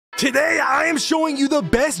Today, I am showing you the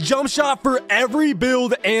best jump shot for every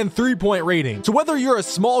build and three-point rating. So whether you're a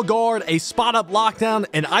small guard, a spot-up lockdown,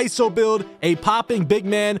 an ISO build, a popping big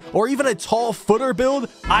man, or even a tall footer build,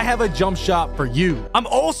 I have a jump shot for you. I'm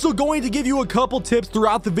also going to give you a couple tips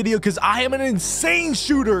throughout the video because I am an insane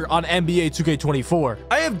shooter on NBA 2K24.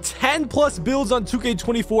 I have 10 plus builds on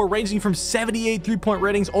 2K24 ranging from 78 three-point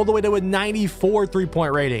ratings all the way to a 94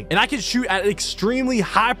 three-point rating. And I can shoot at extremely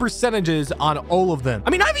high percentages on all of them.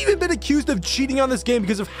 I mean, I've even been accused of cheating on this game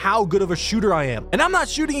because of how good of a shooter I am. And I'm not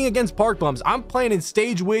shooting against park bums. I'm playing in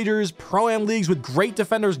stage wagers, pro-am leagues with great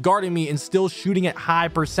defenders guarding me and still shooting at high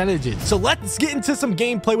percentages. So let's get into some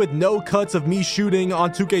gameplay with no cuts of me shooting on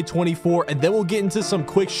 2K24, and then we'll get into some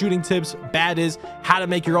quick shooting tips, bad is, how to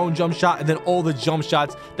make your own jump shot, and then all the jump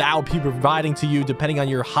shots that I'll be providing to you depending on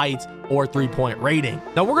your height or three-point rating.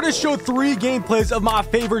 Now we're going to show 3 gameplays of my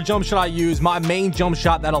favorite jump shot I use, my main jump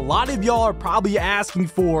shot that a lot of y'all are probably asking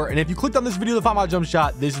for. And if you clicked on this video to find my jump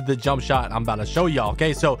shot, this is the jump shot I'm about to show y'all.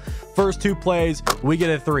 Okay, so first 2 plays, we get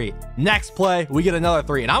a 3. Next play, we get another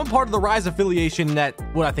 3. And I'm a part of the Rise affiliation that,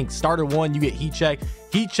 what I think, starter 1, you get heat check.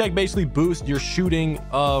 Heat check basically boosts your shooting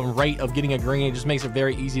rate of getting a green. It just makes it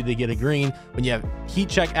very easy to get a green when you have heat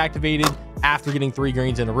check activated after getting 3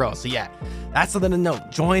 greens in a row. So yeah, that's something to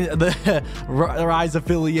note. Join the Rise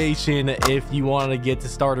affiliation if you want to get to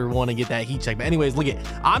starter 1 and get that heat check. But anyways, look at,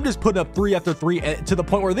 I'm just putting up 3 after 3 to the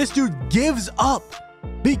point where this dude gives up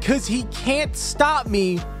because he can't stop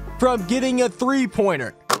me from getting a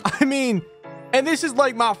 3-pointer. I mean, and this is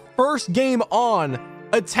like my first game on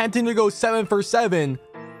attempting to go 7 for 7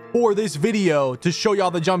 for this video to show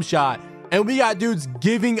y'all the jump shot, and we got dudes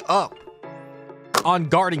giving up on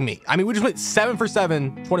guarding me. I mean, we just went 7 for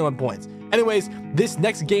 7, 21 points. Anyways, this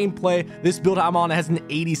next gameplay, this build I'm on, has an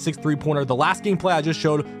 86 three-pointer. The last gameplay I just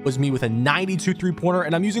showed was me with a 92 three-pointer,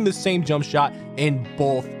 and I'm using the same jump shot in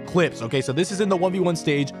both clips. Okay, so this is in the 1v1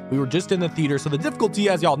 stage. We were just in the theater, so the difficulty,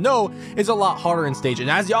 as y'all know, is a lot harder in stage. And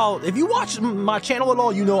as y'all, if you watch my channel at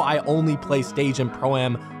all, you know I only play stage and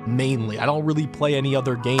pro-am mainly. I don't really play any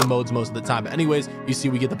other game modes most of the time. But anyways, you see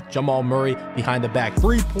we get the Jamal Murray behind the back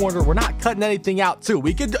three-pointer. We're not cutting anything out too.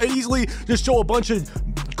 We could easily just show a bunch of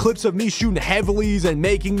clips of me shooting heavilies and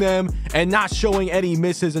making them and not showing any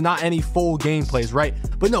misses and not any full gameplays, right?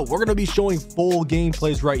 But no, we're going to be showing full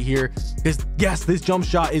gameplays right here because yes, this jump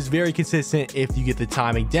shot is very consistent if you get the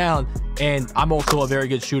timing down, and I'm also a very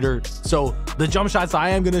good shooter. So the jump shots I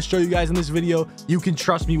am going to show you guys in this video, you can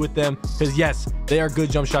trust me with them because yes, they are good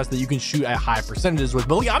jump shots that you can shoot at high percentages with.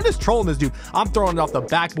 But look, I'm just trolling this dude. I'm throwing it off the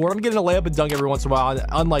backboard. I'm getting a layup and dunk every once in a while,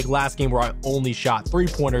 unlike last game where I only shot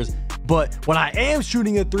 3-pointers. But when I am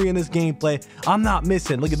shooting a 3 in this gameplay, I'm not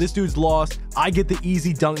missing. Look at this dude's lost. I get the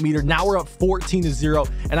easy dunk meter. Now we're up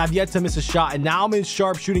 14-0, and I've yet to miss a shot. And now I'm in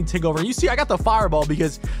sharp shooting takeover. And you see, I got the fireball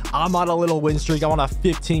because I'm on a little win streak. I'm on a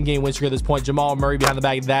 15-game win streak at this point. Jamal Murray behind the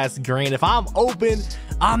back. That's great. If I'm open,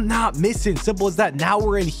 I'm not missing. Simple as that. Now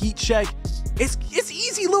we're in heat check. It's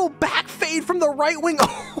easy little back fade from the right wing.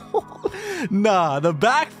 Nah, the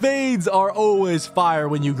back fades are always fire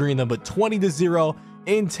when you green them. But 20-0.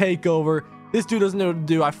 in takeover. This dude doesn't know what to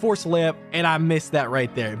do. I force a layup and I missed that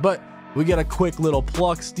right there, but we get a quick little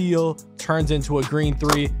pluck steal, turns into a green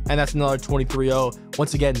 3, and that's another 23-0.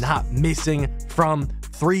 Once again, not missing from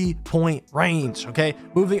 3-point range. Okay,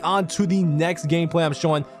 moving on to the next gameplay I'm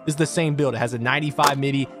showing. This is the same build. It has a 95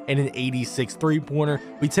 midi and an 86 3-pointer.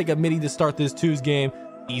 We take a midi to start this 2's game.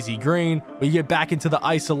 Easy green. We get back into the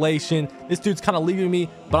isolation. This dude's kind of leaving me,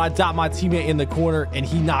 but I dot my teammate in the corner and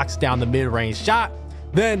he knocks down the mid-range shot.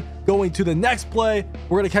 Then going to the next play,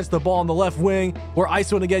 we're going to catch the ball on the left wing. We're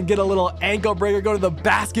isoing again, get a little ankle breaker, go to the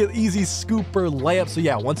basket, easy scooper layup. So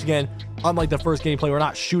yeah, once again, unlike the first gameplay, we're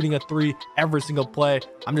not shooting a 3 every single play.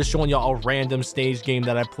 I'm just showing y'all a random stage game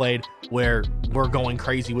that I played where we're going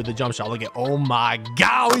crazy with the jump shot. Look at, oh my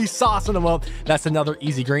God, we saucing them up. That's another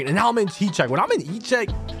easy green. And now I'm in heat check. When I'm in heat check,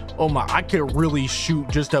 oh my, I could really shoot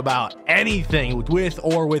just about anything with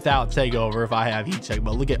or without takeover if I have heat check.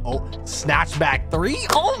 But look at, oh, snatch back 3.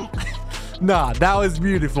 Oh, nah, that was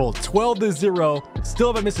beautiful. 12-0. Still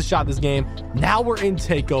haven't missed a shot this game. Now we're in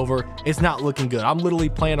takeover. It's not looking good. I'm literally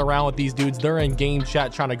playing around with these dudes. They're in game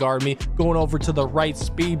chat trying to guard me. Going over to the right,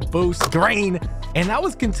 speed boost, green. And that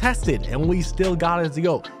was contested, and we still got it to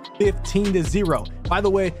go. 15-0. By the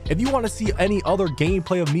way, if you want to see any other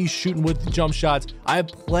gameplay of me shooting with jump shots, I have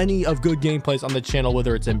plenty of good gameplays on the channel,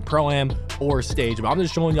 whether it's in pro-am or stage. But I'm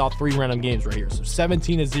just showing y'all 3 random games right here. So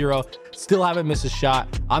 17-0. Still haven't missed a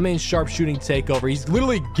shot. I'm in sharp shooting takeover. He's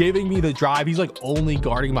literally giving me the drive. He's like only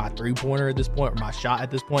guarding my 3-pointer at this point, or my shot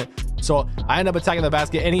at this point. So I end up attacking the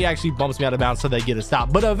basket, and he actually bumps me out of bounds so they get a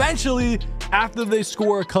stop. But eventually after they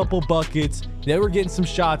score a couple buckets, they were getting some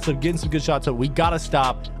shots up, getting some good shots up. We gotta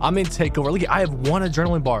stop. I'm in takeover. Look, I have 1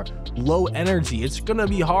 adrenaline bar, low energy. It's gonna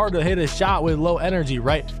be hard to hit a shot with low energy,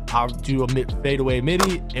 right? I'll do a fadeaway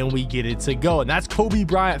midi and we get it to go. And that's Kobe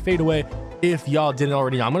Bryant fadeaway. If y'all didn't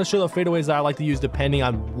already know, I'm gonna show the fadeaways that I like to use depending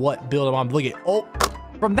on what build I'm on. Look at, oh,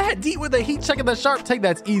 from that deep with the heat check and the sharp take,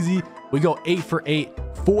 that's easy. We go 8 for 8,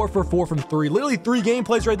 4 for 4 from 3. Literally 3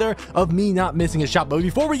 gameplays right there of me not missing a shot. But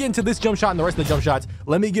before we get into this jump shot and the rest of the jump shots,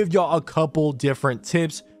 let me give y'all a couple different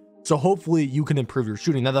tips so hopefully you can improve your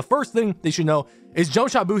shooting. Now, the first thing they should know is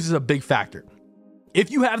jump shot boost is a big factor.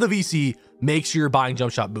 If you have the VC, make sure you're buying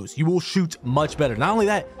jump shot boost. You will shoot much better. Not only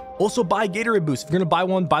that, also buy Gatorade boost. If you're gonna buy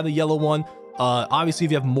one, buy the yellow one. Obviously,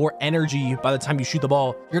 if you have more energy by the time you shoot the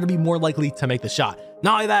ball, you're gonna be more likely to make the shot.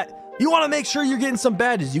 Not only that, you want to make sure you're getting some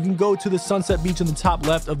badges. You can go to the Sunset Beach in the top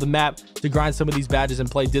left of the map to grind some of these badges and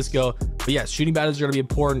play disco. But yes, shooting badges are going to be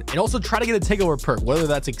important. And also try to get a takeover perk, whether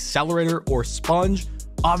that's accelerator or sponge.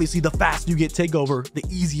 Obviously, the faster you get takeover, the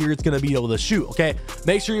easier it's going to be able to shoot. Okay,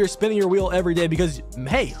 make sure you're spinning your wheel every day because,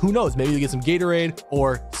 hey, who knows? Maybe you get some Gatorade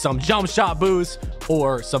or some jump shot boost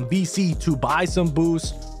or some VC to buy some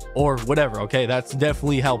boost or whatever. Okay, that's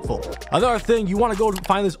definitely helpful. Another thing, you want to go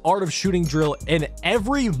find this art of shooting drill, and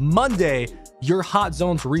every Monday your hot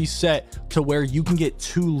zones reset to where you can get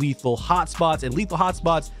 2 lethal hotspots, and lethal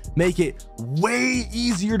hotspots make it way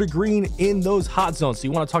easier to green in those hot zones. So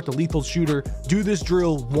you want to talk to lethal shooter, do this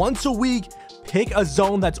drill once a week, pick a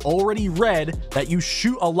zone that's already red that you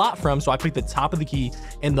shoot a lot from. So I picked the top of the key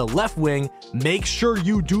and the left wing. Make sure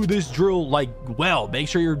you do this drill like well. Make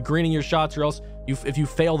sure you're greening your shots, or else if you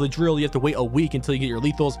fail the drill, you have to wait a week until you get your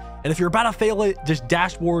lethals. And if you're about to fail it, just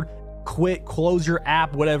dashboard, quit, close your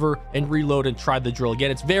app, whatever, and reload and try the drill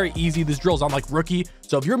again. It's very easy. This drill's on like rookie.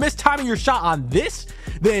 So if you're mistiming your shot on this,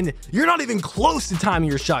 then you're not even close to timing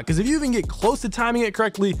your shot. Because if you even get close to timing it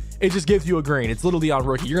correctly, it just gives you a green. It's literally on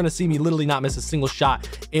rookie. You're going to see me literally not miss a single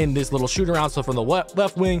shot in this little shoot around. So from the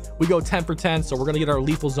left wing, we go 10 for 10. So we're going to get our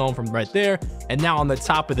lethal zone from right there. And now on the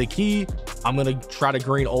top of the key, I'm going to try to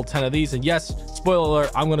green all 10 of these. And yes, spoiler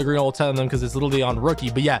alert, I'm going to green all 10 of them because it's literally on rookie.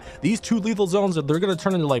 But yeah, these 2 lethal zones, they're going to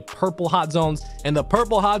turn into like purple hot zones. And the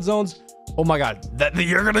purple hot zones, oh my god, that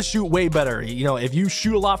you're gonna shoot way better. You know, if you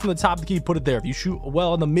shoot a lot from the top of the key, put it there. If you shoot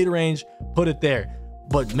well in the mid-range, put it there.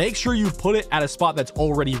 But make sure you put it at a spot that's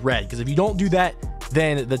already red, because if you don't do that,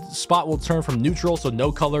 then the spot will turn from neutral, so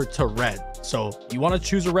no color, to red. So you want to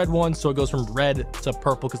choose a red one so it goes from red to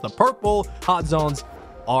purple, because the purple hot zones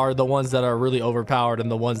are the ones that are really overpowered and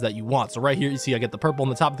the ones that you want. So right here, you see I get the purple on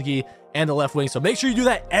the top of the key and the left wing. So make sure you do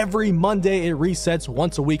that every Monday. It resets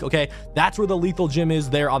once a week. Okay, that's where the lethal gym is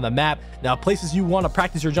there on the map. Now, places you want to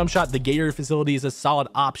practice your jump shot, the Gator facility is a solid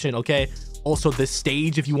option. Okay, also the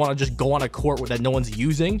stage, if you want to just go on a court that no one's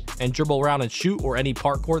using and dribble around and shoot, or any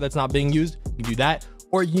park court that's not being used, you do that.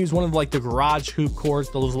 Or you can use one of like the garage hoop courts,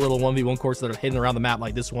 those little 1v1 courts that are hidden around the map,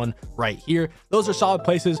 like this one right here. Those are solid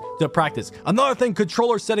places to practice. Another thing,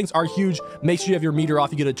 controller settings are huge. Make sure you have your meter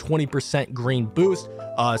off. You get a 20% green boost.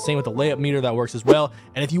 Same with the layup meter, that works as well.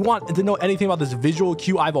 And if you want to know anything about this visual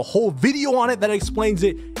cue, I have a whole video on it that explains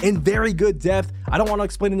it in very good depth. I don't want to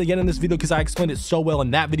explain it again in this video because I explained it so well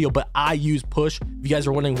in that video, but I use push. If you guys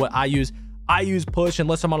are wondering what I use push.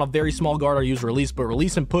 Unless I'm on a very small guard, I use release, but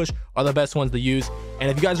release and push are the best ones to use.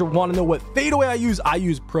 And if you guys want to know what fadeaway I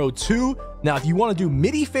use Pro 2. Now, if you want to do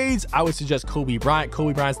midi fades, I would suggest Kobe Bryant.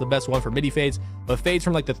 Kobe Bryant's the best one for midi fades, but fades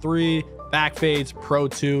from like the 3 back fades, Pro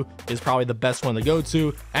 2 is probably the best one to go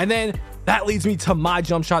to. And then that leads me to my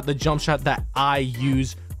jump shot, the jump shot that I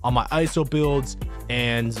use on my ISO builds,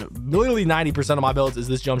 and literally 90% of my builds is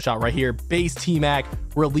this jump shot right here. Base T-Mac,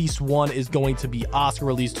 release 1 is going to be Oscar,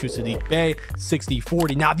 release 2 Sadiq Bey,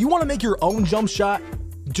 60-40. Now, if you want to make your own jump shot,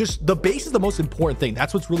 just the base is the most important thing.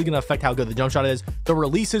 That's what's really going to affect how good the jump shot is. The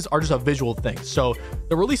releases are just a visual thing. So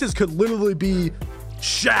the releases could literally be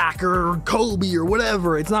Shaq or Kobe or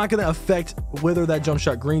whatever. It's not going to affect whether that jump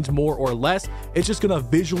shot greens more or less. It's just going to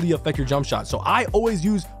visually affect your jump shot. So I always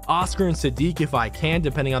use Oscar and Sadiq if I can,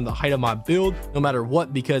 depending on the height of my build, no matter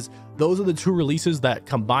what, because those are the 2 releases that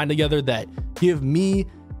combine together that give me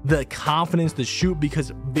the confidence to shoot,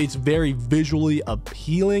 because it's very visually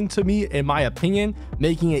appealing to me, in my opinion,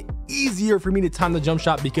 making it easier for me to time the jump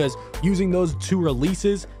shot, because using those 2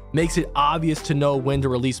 releases makes it obvious to know when to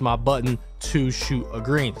release my button to shoot a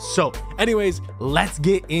green. So anyways, let's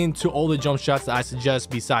get into all the jump shots that I suggest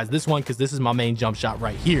besides this one, because this is my main jump shot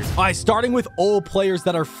right here. All right, starting with all players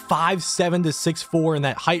that are 5'7" to 6'4" in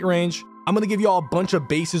that height range. I'm going to give you all a bunch of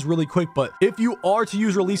bases really quick, but if you are to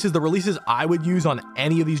use releases, the releases I would use on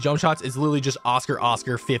any of these jump shots is literally just Oscar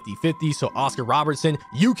 50-50. So Oscar Robertson,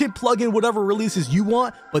 you can plug in whatever releases you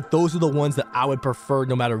want, but those are the ones that I would prefer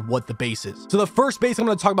no matter what the base is. So the first base I'm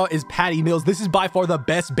going to talk about is Patty Mills. This is by far the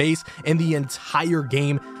best base in the entire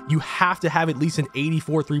game. You have to have at least an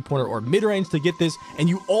 84 3-pointer or mid-range to get this, and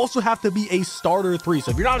you also have to be a starter 3.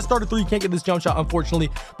 So if you're not a starter 3, you can't get this jump shot, unfortunately,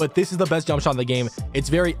 but this is the best jump shot in the game. It's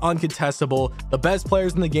very uncontestable. The best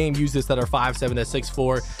players in the game use this that are 5'7" to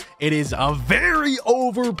 6'4". It is a very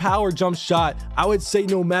overpowered jump shot. I would say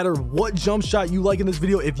no matter what jump shot you like in this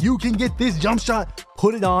video, if you can get this jump shot,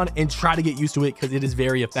 put it on and try to get used to it because it is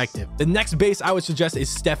very effective. The next base I would suggest is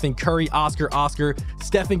Stephen Curry, Oscar.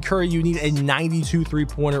 Stephen Curry, you need a 92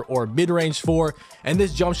 3-pointer or mid-range for, and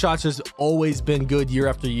this jump shot's just always been good year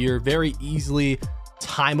after year. Very easily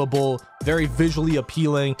timeable, very visually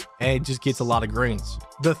appealing, and it just gets a lot of greens.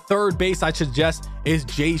 The third base I suggest is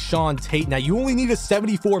Jae'Sean Tate. Now you only need a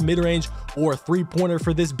 74 mid-range or a 3-pointer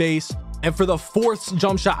for this base. And for the fourth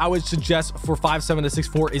jump shot I would suggest for 5'7" to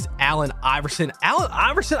 6'4" is Allen Iverson. Allen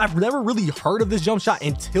Iverson, I've never really heard of this jump shot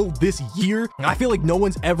until this year. I feel like no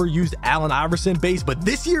one's ever used Allen Iverson base, but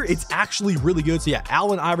this year it's actually really good. So yeah,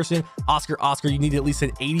 Allen Iverson, Oscar, you need at least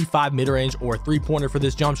an 85 mid-range or a 3-pointer for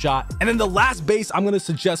this jump shot. And then the last base I'm going to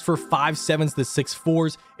suggest for 5'7" to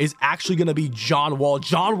 6'4" is actually going to be John Wall.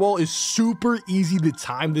 John Wall is super easy to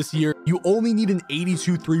time this year. You only need an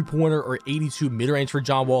 82 3-pointer or 82 mid-range for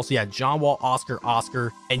John Wall. So yeah, John Wall,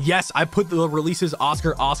 Oscar. And yes, I put the releases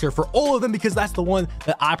Oscar for all of them because that's the one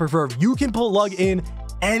that I prefer. You can plug in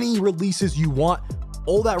any releases you want.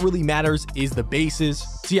 All that really matters is the bases.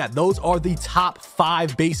 So yeah, those are the top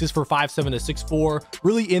 5 bases for 5'7" to 6'4",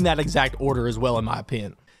 really in that exact order as well, in my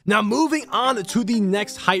opinion. Now moving on to the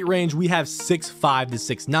next height range, we have 6'5" to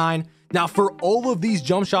 6'9". Now for all of these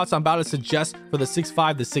jump shots I'm about to suggest for the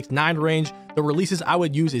 6'5" to 6'9" range, the releases I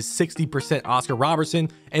would use is 60% Oscar Robertson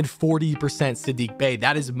and 40% Saddiq Bey.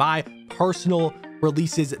 That is my personal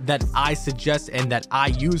releases that I suggest and that I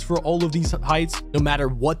use for all of these heights, no matter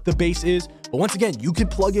what the base is. But once again, you can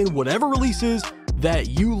plug in whatever releases that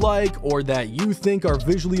you like or that you think are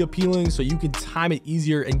visually appealing so you can time it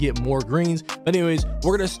easier and get more greens. But anyways,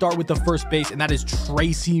 we're going to start with the first base, and that is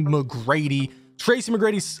Tracy McGrady. Tracy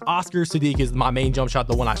McGrady's Oscar Saddiq is my main jump shot,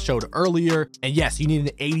 the one I showed earlier. And yes, you need an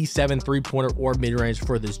 87 3-pointer or mid-range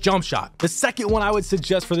for this jump shot. The second one I would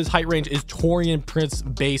suggest for this height range is Taurean Prince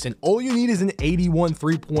base, and all you need is an 81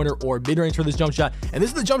 3-pointer or mid-range for this jump shot. And this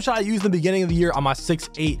is the jump shot I used in the beginning of the year on my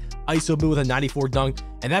 6'8" ISO build with a 94 dunk,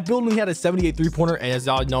 and that build only had a 78 3-pointer, and as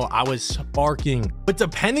y'all know, I was sparking. But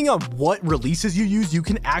depending on what releases you use, you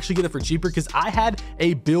can actually get it for cheaper, because I had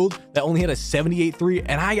a build that only had a 78 3,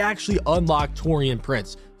 and I actually unlocked Taurean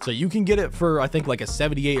Prince. So you can get it for, I think, like a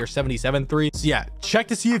 78 or 77 3. So yeah, check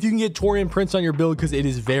to see if you can get Taurean Prince on your build, because it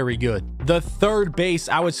is very good. The third base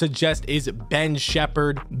I would suggest is Ben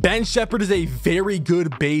Shepherd. Ben Shepherd is a very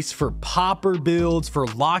good base for popper builds, for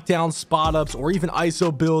lockdown spot ups, or even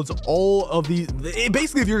ISO builds. All of these,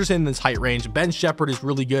 basically, if you're just in this height range, Ben Shepherd is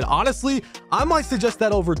really good. Honestly, I might suggest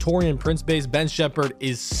that over Taurean Prince base. Ben Shepherd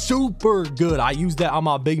is super good. I use that on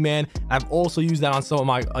my big man. I've also used that on some of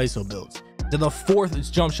my ISO builds. Then the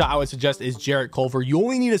fourth jump shot I would suggest is Jarrett Culver. You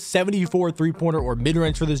only need a 74 3-pointer or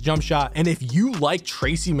mid-range for this jump shot. And if you like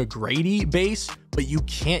Tracy McGrady base, but you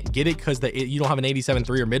can't get it because you don't have an 87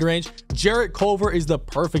 3 or mid-range, Jarrett Culver is the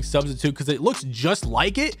perfect substitute because it looks just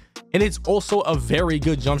like it, and it's also a very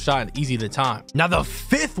good jump shot and easy to time. Now the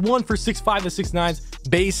fifth one for 6'5" to 6'9"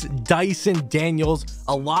 base, Dyson Daniels.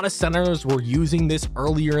 A lot of centers were using this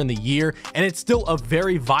earlier in the year, and it's still a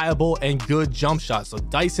very viable and good jump shot. So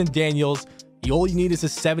Dyson Daniels, all you need is a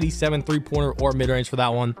 77 3-pointer or mid-range for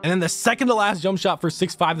that one. And then the second to last jump shot for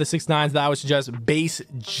 6'5" to 6'9" that I would suggest, base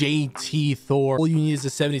JT Thor. All you need is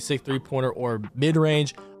a 76 3-pointer or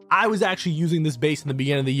mid-range. I was actually using this base in the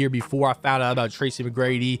beginning of the year before I found out about Tracy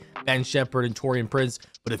McGrady, Ben Shepherd, and Taurean Prince.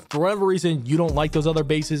 But if for whatever reason you don't like those other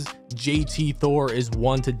bases, JT Thor is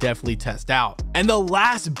one to definitely test out. And the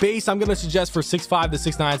last base I'm going to suggest for 6'5" to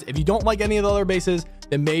 6'9", if you don't like any of the other bases,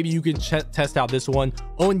 then maybe you can test out this one,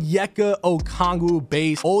 Onyeka Okongwu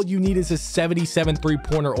base. All you need is a 77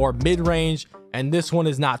 3-pointer or mid-range, and this one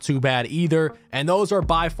is not too bad either. And those are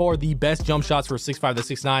by far the best jump shots for 6'5" to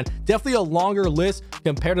 6'9". Definitely a longer list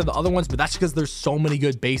compared to the other ones, but that's because there's so many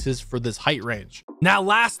good bases for this height range. Now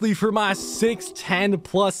lastly, for my 6'10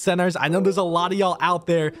 plus centers, I know there's a lot of y'all out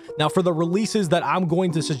there. Now for the releases that I'm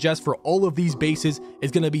going to suggest for all of these bases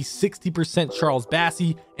is going to be 60% Charles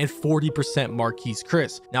Bassey and 40% Marquise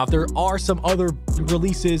Chris. Now if there are some other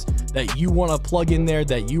releases that you want to plug in there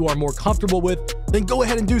that you are more comfortable with, then go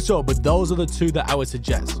ahead and do so. But those are the two that I would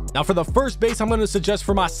suggest. Now for the first base I'm going to suggest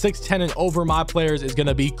for my 6'10 and over my players is going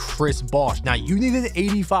to be Chris Bosh. Now you need an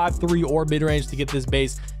 85 3 or mid-range to get this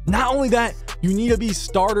base. Not only that, you need to be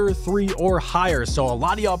starter 3 or higher. So a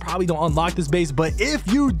lot of y'all probably don't unlock this base, but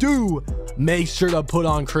if you do, make sure to put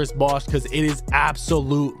on Chris Bosh because it is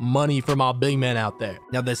absolute money for my big man out there.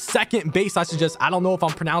 Now the second base I suggest, I don't know if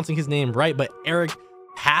I'm pronouncing his name right, but Eric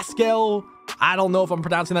Pascal, I don't know if I'm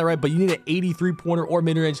pronouncing that right, but you need an 83 pointer or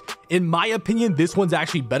mid-range. In my opinion, this one's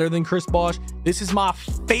actually better than Chris Bosh. This is my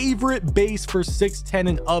favorite base for 6'10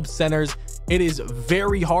 and up centers. It is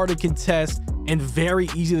very hard to contest and very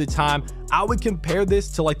easy to time. I would compare this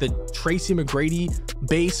to like the Tracy McGrady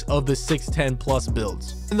base of the 6'10 plus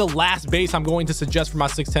builds. And the last base I'm going to suggest for my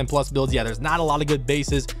 6'10 plus builds, yeah, there's not a lot of good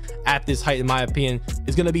bases at this height in my opinion,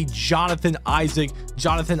 is going to be Jonathan Isaac.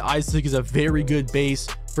 Jonathan Isaac is a very good base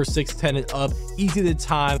for 6'10 and up, easy to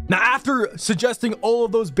time. Now after suggesting all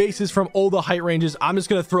of those bases from all the height ranges, I'm just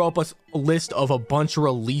going to throw up a list of a bunch of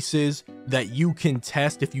releases that you can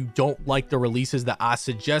test if you don't like the releases that I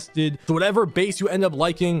suggested. So whatever base you end up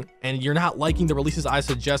liking and you're not liking the releases I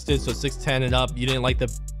suggested, so 6'10 and up, you didn't like the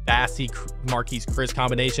Bassey Marquise Chris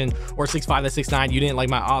combination, or 6'5 to 6'9, you didn't like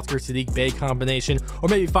my Oscar Sadiq Bey combination, or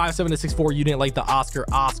maybe 5'7 to 6'4, you didn't like the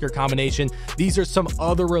Oscar combination. These are some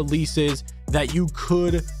other releases that you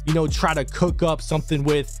could, you know, try to cook up something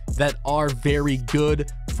with that are very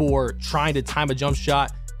good for trying to time a jump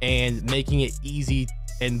shot and making it easy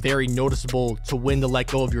and very noticeable to when to let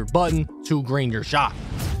go of your button to green your shot.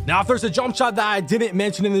 Now, if there's a jump shot that I didn't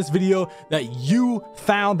mention in this video that you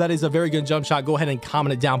found that is a very good jump shot, go ahead and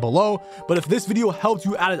comment it down below. But if this video helped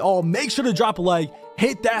you out at all, make sure to drop a like,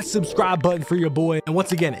 hit that subscribe button for your boy. And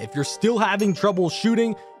once again, if you're still having trouble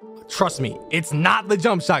shooting, trust me, it's not the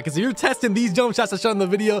jump shot, because if you're testing these jump shots I showed in the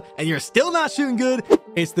video and you're still not shooting good,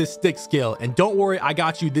 it's the stick skill. And don't worry, I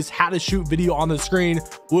got you. This how to shoot video on the screen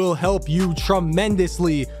will help you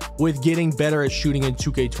tremendously with getting better at shooting in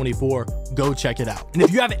 2K24. Go check it out. And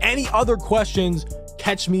if you have any other questions,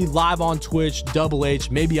 catch me live on Twitch,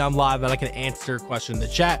 DoubleH. Maybe I'm live and I can answer a question in the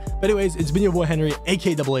chat. But anyways, it's been your boy Henry,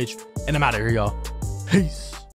 aka DoubleH, and I'm out of here, y'all. Peace.